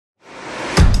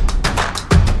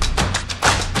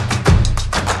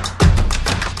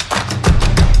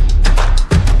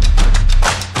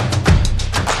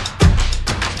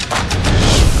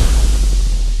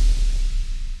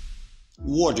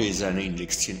What is an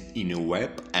indexing in a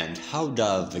web and how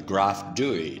does the graph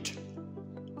do it?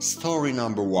 Story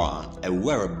number 1. A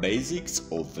very basics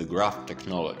of the graph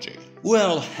technology. We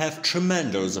all have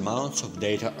tremendous amounts of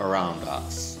data around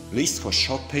us. Lists for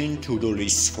shopping, to-do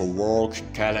lists for work,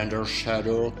 calendar,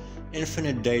 schedule,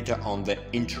 infinite data on the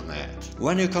internet.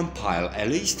 When you compile a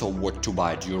list of what to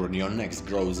buy during your next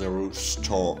grocery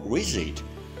store visit,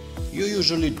 you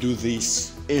usually do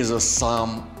this as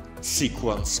some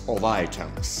sequence of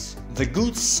items. The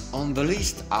goods on the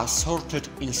list are sorted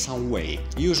in some way,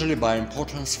 usually by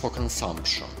importance for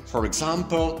consumption. For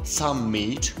example, some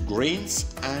meat,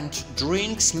 greens and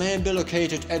drinks may be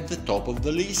located at the top of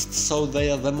the list, so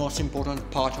they are the most important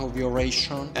part of your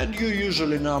ration, and you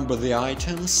usually number the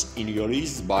items in your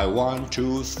list by 1,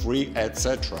 2, 3,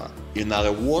 etc. In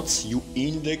other words, you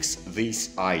index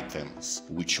these items,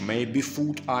 which may be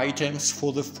food items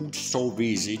for the food store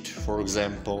visit. For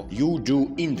example, you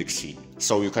do indexing.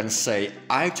 So you can say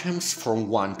items from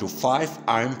 1 to 5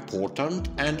 are important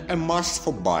and a must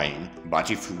for buying, but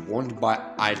if you want to buy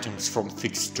items from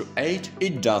 6 to 8,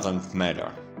 it doesn't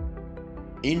matter.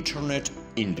 Internet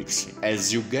indexing.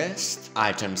 As you guessed,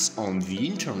 items on the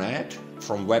internet,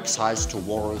 from websites to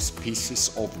various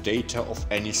pieces of data of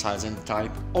any size and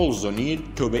type, also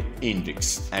need to be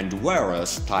indexed, and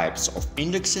various types of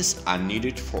indexes are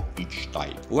needed for each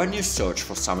type. When you search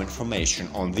for some information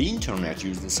on the internet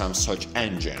using some search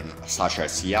engine, such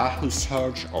as Yahoo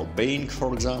Search or Bing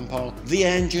for example, the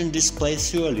engine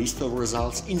displays you a list of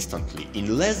results instantly,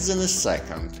 in less than a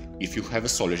second, if you have a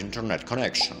solid internet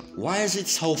connection. Why is it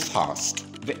so fast?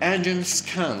 The engine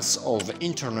scans all the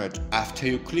internet after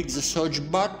you click the search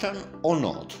button or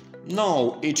not?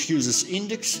 No, it uses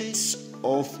indexes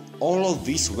of all of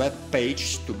these web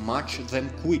pages to match them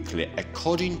quickly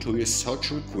according to your search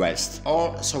request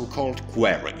or so-called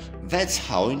query. That's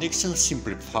how indexing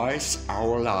simplifies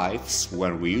our lives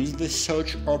when we use the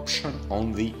search option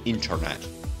on the internet.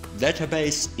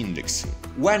 Database indexing.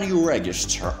 When you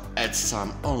register at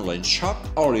some online shop,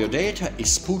 all your data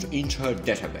is put into a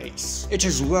database. It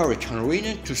is very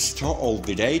convenient to store all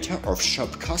the data of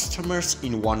shop customers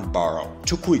in one barrel.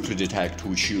 To quickly detect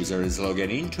which user is logging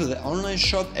into the online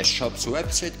shop, a shop's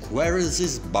website queries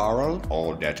this barrel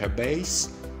or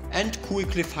database and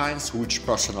quickly finds which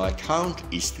personal account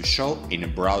is to show in a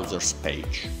browser's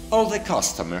page. All the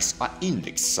customers are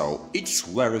indexed, so it's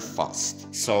very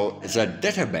fast. So the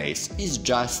database is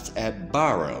just a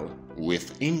barrel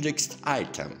with indexed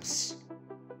items.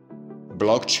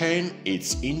 Blockchain,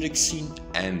 its indexing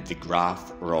and the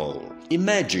graph role.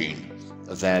 Imagine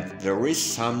that there is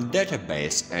some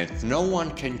database and no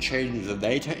one can change the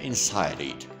data inside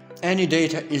it. Any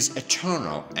data is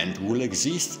eternal and will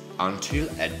exist until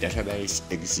a database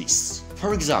exists.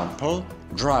 For example,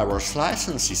 driver's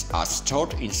licenses are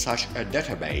stored in such a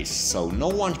database, so no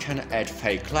one can add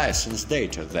fake license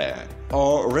data there,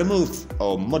 or remove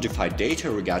or modify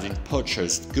data regarding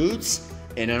purchased goods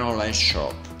in an online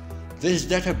shop. This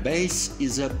database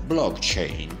is a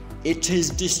blockchain. It is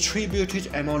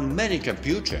distributed among many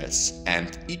computers,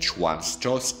 and each one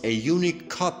stores a unique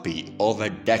copy of a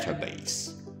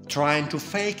database. Trying to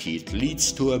fake it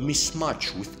leads to a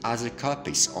mismatch with other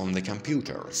copies on the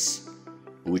computers,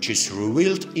 which is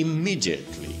revealed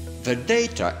immediately. The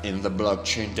data in the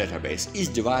blockchain database is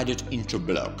divided into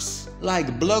blocks,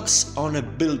 like blocks on a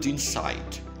building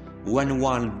site. When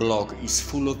one block is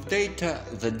full of data,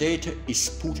 the data is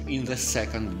put in the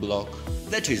second block.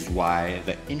 That is why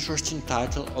the interesting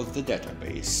title of the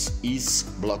database is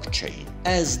blockchain.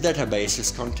 As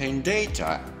databases contain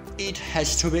data, it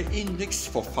has to be indexed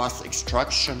for fast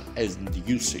extraction and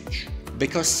usage.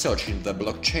 Because searching the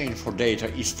blockchain for data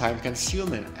is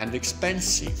time-consuming and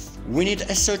expensive, we need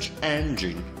a search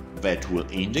engine that will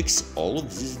index all of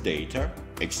this data,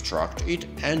 extract it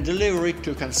and deliver it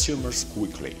to consumers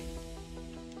quickly.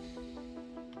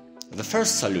 The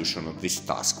first solution of this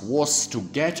task was to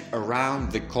get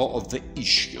around the core of the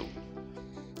issue.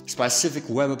 Specific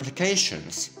web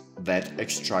applications that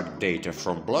extract data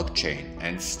from blockchain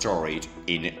and store it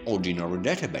in an ordinary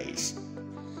database,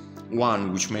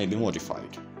 one which may be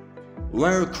modified,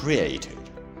 were created.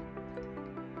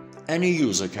 Any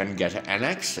user can get an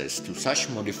access to such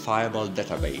modifiable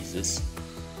databases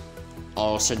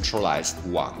or centralized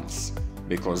ones,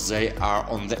 because they are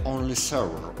on the only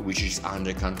server which is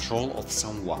under control of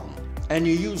someone.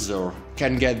 Any user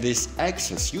can get this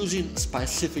access using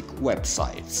specific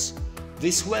websites.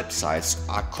 These websites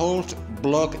are called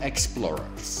block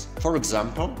explorers. For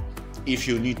example, if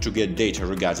you need to get data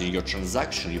regarding your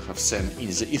transaction you have sent in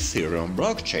the Ethereum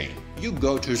blockchain, you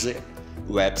go to the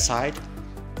website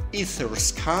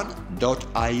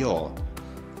etherscan.io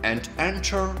and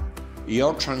enter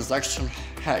your transaction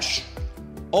hash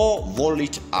or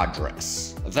wallet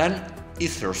address. Then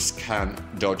etherscan.io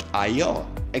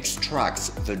extracts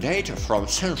the data from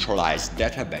centralized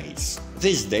database.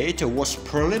 This data was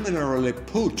preliminarily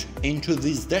put into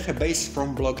this database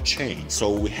from blockchain.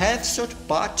 So we have third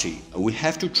party, we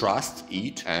have to trust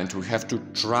it, and we have to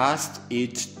trust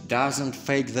it doesn't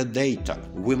fake the data.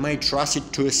 We may trust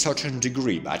it to a certain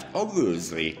degree, but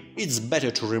obviously it's better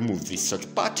to remove this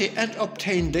third party and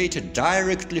obtain data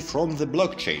directly from the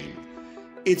blockchain.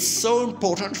 It's so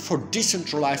important for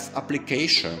decentralized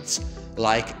applications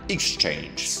like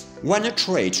exchanges. When a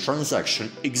trade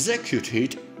transaction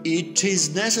executed, it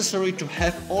is necessary to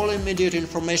have all immediate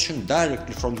information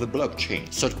directly from the blockchain.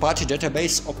 Third-party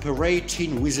database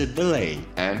operating with a delay,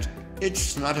 and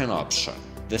it's not an option.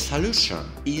 The solution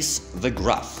is the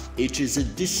graph. It is a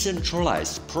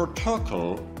decentralized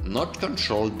protocol not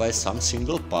controlled by some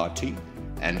single party,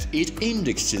 and it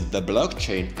indexes the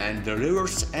blockchain and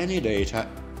delivers any data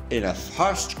in a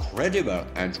fast, credible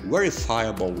and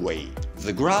verifiable way.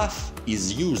 The graph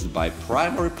is used by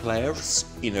primary players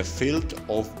in a field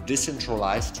of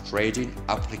decentralized trading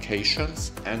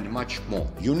applications and much more.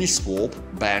 Uniswap,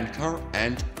 Banker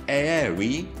and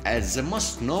Aeri as the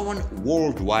most known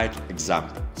worldwide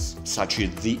examples, such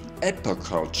as the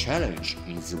epochal challenge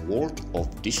in the world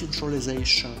of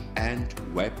decentralization and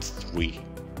Web3.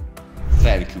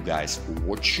 Thank you guys for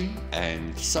watching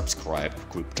and subscribe to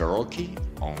CryptoRocky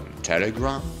on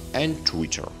Telegram and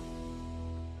Twitter.